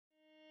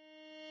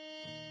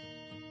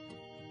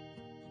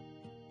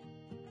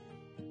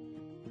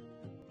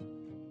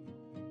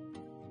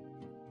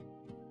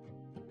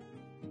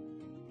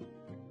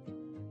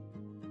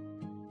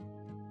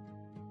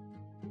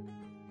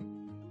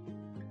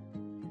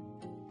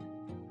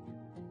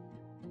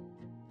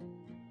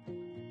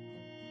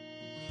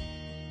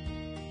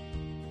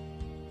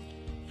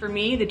For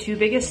me, the two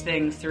biggest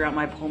things throughout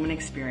my Pullman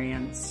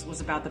experience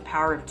was about the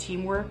power of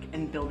teamwork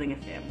and building a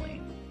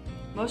family.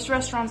 Most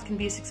restaurants can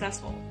be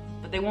successful,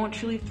 but they won't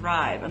truly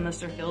thrive unless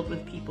they're filled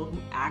with people who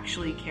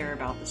actually care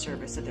about the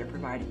service that they're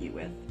providing you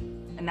with.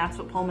 And that's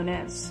what Pullman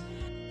is.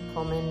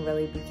 Pullman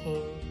really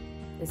became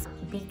this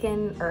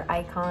beacon or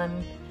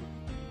icon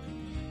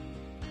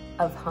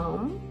of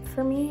home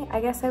for me,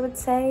 I guess I would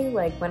say.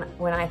 Like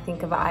when I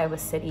think of Iowa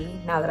City,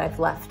 now that I've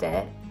left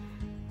it,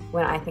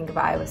 when I think of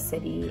Iowa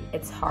City,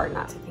 it's hard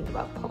not to think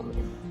about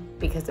Pullman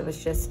because it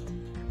was just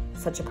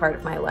such a part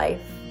of my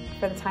life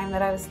for the time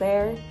that I was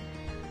there.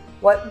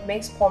 What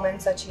makes Pullman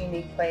such a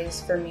unique place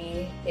for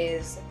me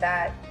is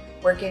that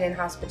working in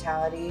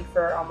hospitality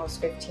for almost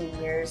 15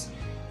 years,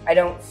 I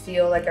don't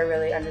feel like I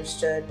really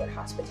understood what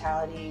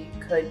hospitality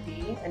could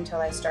be until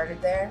I started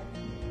there.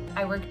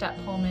 I worked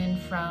at Pullman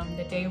from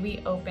the day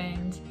we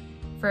opened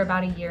for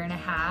about a year and a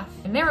half.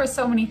 And there were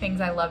so many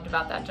things I loved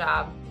about that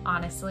job,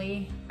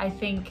 honestly. I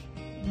think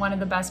one of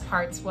the best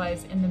parts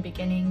was in the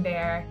beginning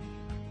there,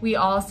 we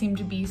all seemed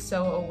to be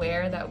so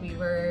aware that we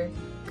were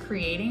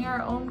creating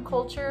our own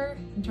culture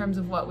in terms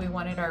of what we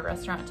wanted our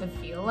restaurant to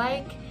feel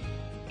like.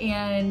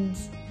 And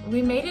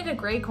we made it a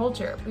great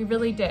culture, we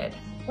really did.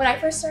 When I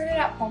first started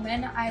at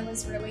Pullman, I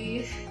was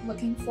really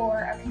looking for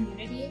a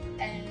community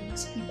and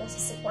people to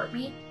support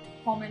me.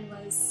 Pullman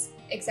was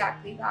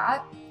exactly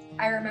that.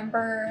 I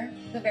remember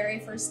the very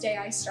first day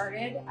I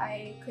started,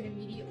 I could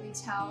immediately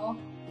tell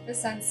the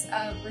sense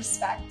of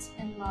respect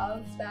and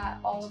love that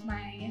all of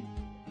my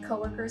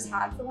coworkers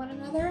had for one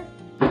another.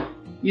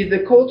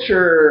 The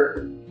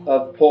culture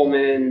of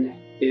Pullman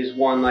is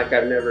one like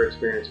I've never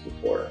experienced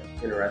before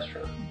in a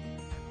restaurant.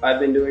 I've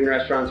been doing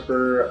restaurants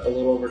for a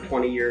little over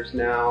 20 years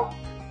now,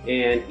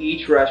 and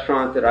each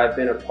restaurant that I've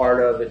been a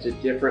part of, it's a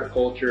different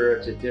culture,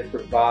 it's a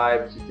different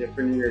vibe, it's a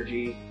different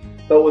energy.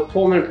 But with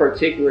Pullman in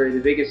particular, the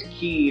biggest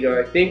key to,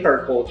 I think,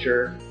 our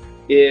culture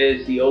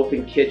is the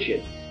open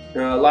kitchen.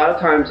 A lot of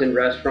times in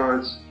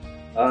restaurants,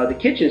 the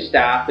kitchen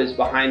staff is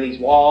behind these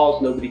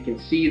walls, nobody can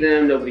see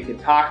them, nobody can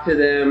talk to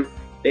them.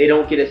 They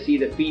don't get to see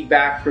the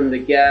feedback from the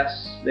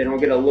guests. They don't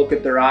get to look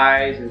at their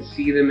eyes and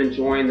see them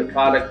enjoying the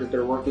product that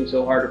they're working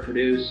so hard to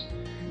produce.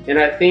 And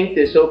I think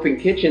this open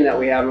kitchen that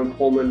we have in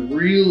Pullman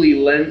really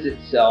lends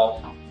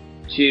itself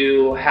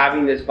to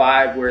having this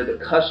vibe where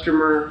the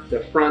customer,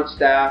 the front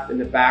staff,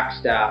 and the back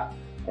staff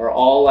are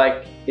all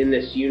like in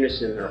this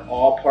unison. They're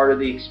all part of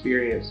the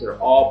experience. They're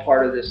all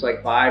part of this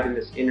like vibe and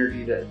this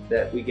energy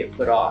that we get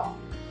put off.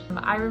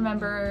 I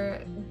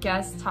remember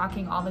guests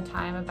talking all the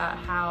time about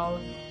how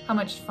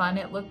much fun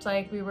it looked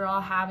like we were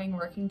all having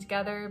working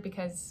together,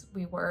 because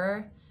we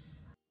were.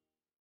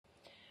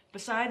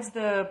 Besides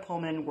the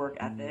Pullman work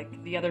ethic,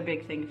 the other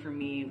big thing for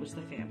me was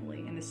the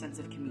family and the sense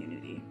of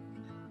community.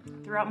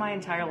 Throughout my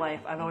entire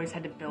life, I've always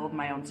had to build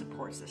my own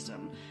support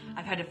system.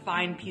 I've had to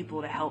find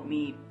people to help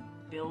me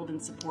build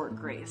and support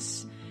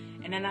Grace.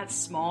 And in that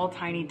small,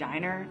 tiny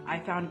diner, I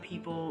found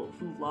people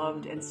who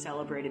loved and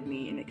celebrated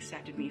me and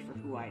accepted me for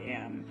who I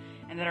am,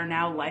 and that are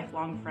now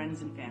lifelong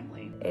friends and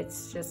family.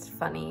 It's just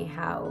funny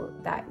how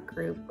that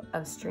group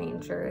of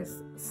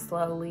strangers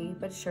slowly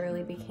but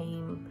surely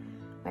became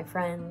my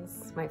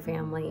friends, my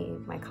family,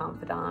 my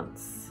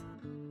confidants.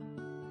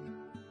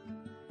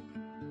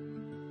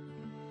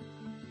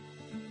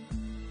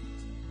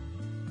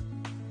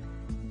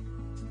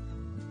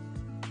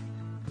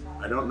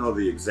 I don't know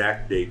the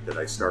exact date that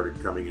I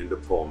started coming into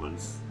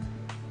Pullman's,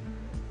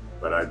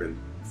 but I've been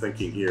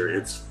thinking here,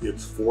 it's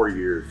 4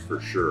 years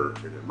for sure,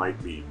 and it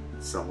might be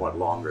somewhat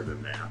longer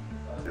than that.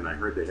 And I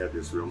heard they had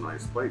this real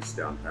nice place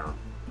downtown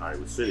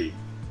Iowa City.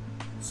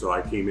 So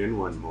I came in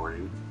one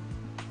morning,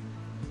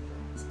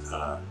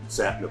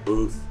 sat in a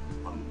booth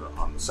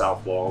on the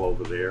south wall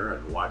over there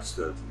and watched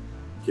the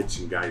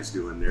kitchen guys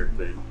doing their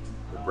thing.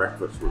 The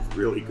breakfast was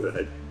really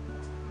good,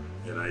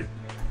 and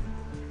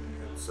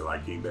so I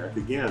came back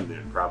again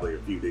then, probably a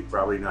few days,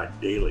 probably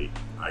not daily.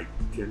 I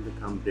tend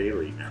to come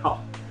daily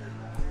now.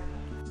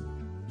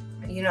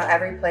 You know,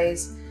 every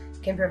place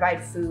can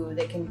provide food,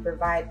 they can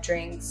provide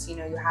drinks, you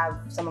know, you have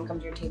someone come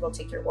to your table,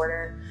 take your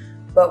order.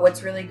 But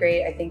what's really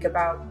great, I think,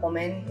 about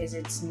Pullman is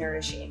it's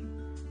nourishing.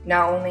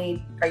 Not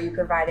only are you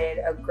provided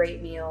a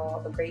great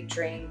meal, a great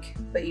drink,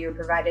 but you're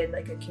provided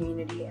like a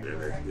community.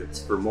 And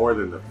it's for more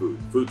than the food.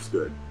 Food's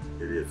good,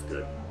 it is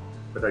good.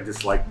 But I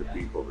just like the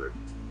people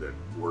that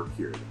work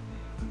here.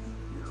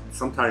 You know,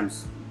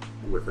 sometimes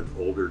with an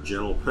older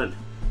gentleman,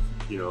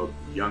 you know,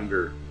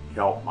 younger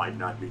help might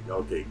not be,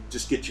 okay,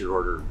 just get your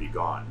order and be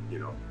gone. You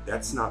know,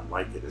 that's not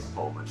like it at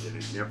Pullman, and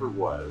it never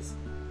was.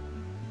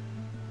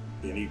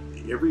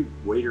 Every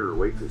waiter or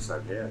waitress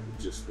I've had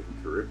has just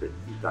been terrific.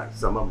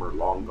 Some of them are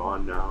long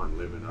gone now and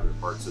live in other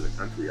parts of the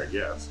country, I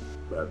guess.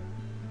 But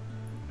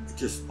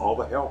just all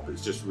the help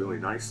is just really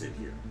nice in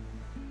here.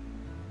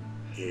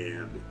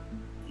 And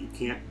you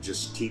can't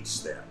just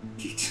teach that,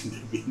 teach them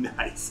to be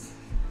nice.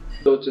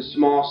 So it's a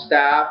small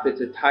staff,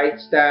 it's a tight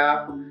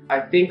staff. I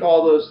think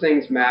all those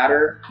things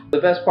matter. The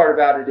best part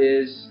about it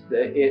is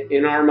that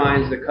in our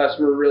minds, the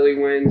customer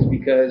really wins,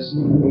 because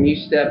when you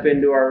step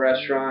into our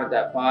restaurant,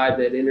 that vibe,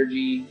 that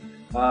energy,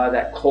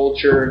 that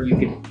culture, you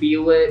can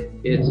feel it.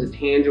 It's a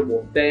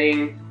tangible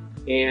thing.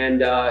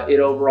 And it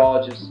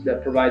overall just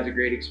provides a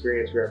great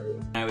experience for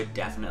everyone. I would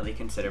definitely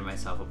consider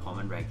myself a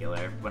Pullman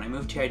regular. When I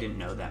moved here, I didn't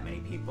know that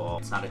many people.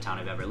 It's not a town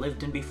I've ever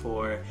lived in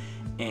before,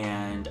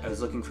 and I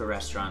was looking for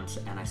restaurants,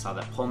 and I saw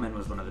that Pullman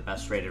was one of the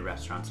best rated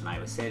restaurants in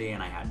Iowa City,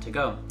 and I had to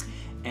go.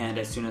 And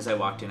as soon as I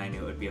walked in, I knew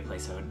it would be a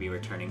place I would be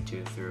returning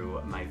to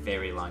through my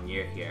very long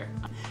year here.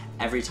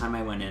 Every time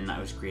I went in, I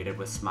was greeted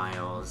with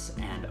smiles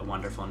and a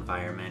wonderful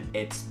environment.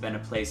 It's been a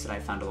place that I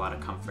found a lot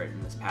of comfort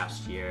in this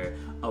past year,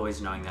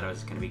 always knowing that I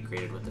was going to be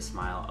greeted with a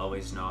smile,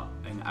 always knowing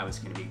I was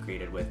going to be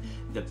greeted with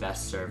the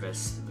best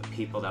service. The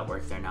people that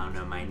work there now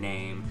know my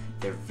name.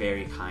 They're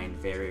very kind,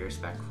 very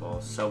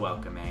respectful, so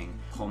welcoming.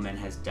 Pullman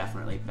has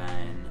definitely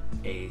been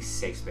a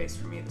safe space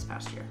for me this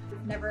past year.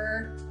 I've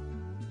never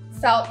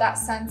felt that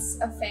sense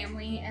of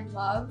family and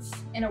love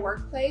in a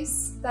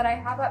workplace that I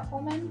have at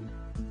Pullman.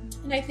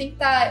 And I think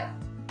that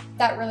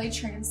really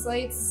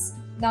translates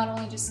not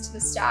only just to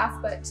the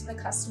staff, but to the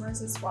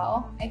customers as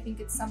well. I think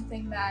it's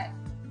something that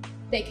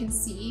they can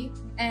see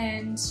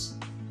and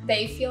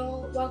they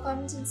feel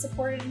welcomed and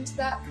supported into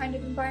that kind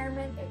of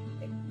environment.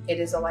 It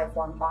is a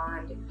lifelong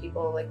bond.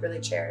 People really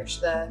cherish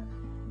the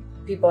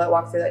people that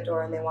walk through that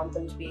door, and they want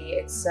them to be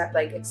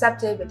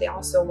accepted, but they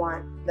also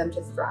want them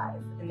to thrive,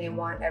 and they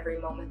want every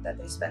moment that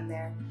they spend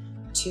there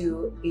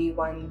to be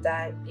one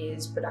that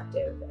is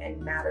productive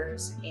and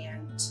matters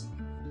and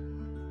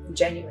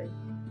genuine.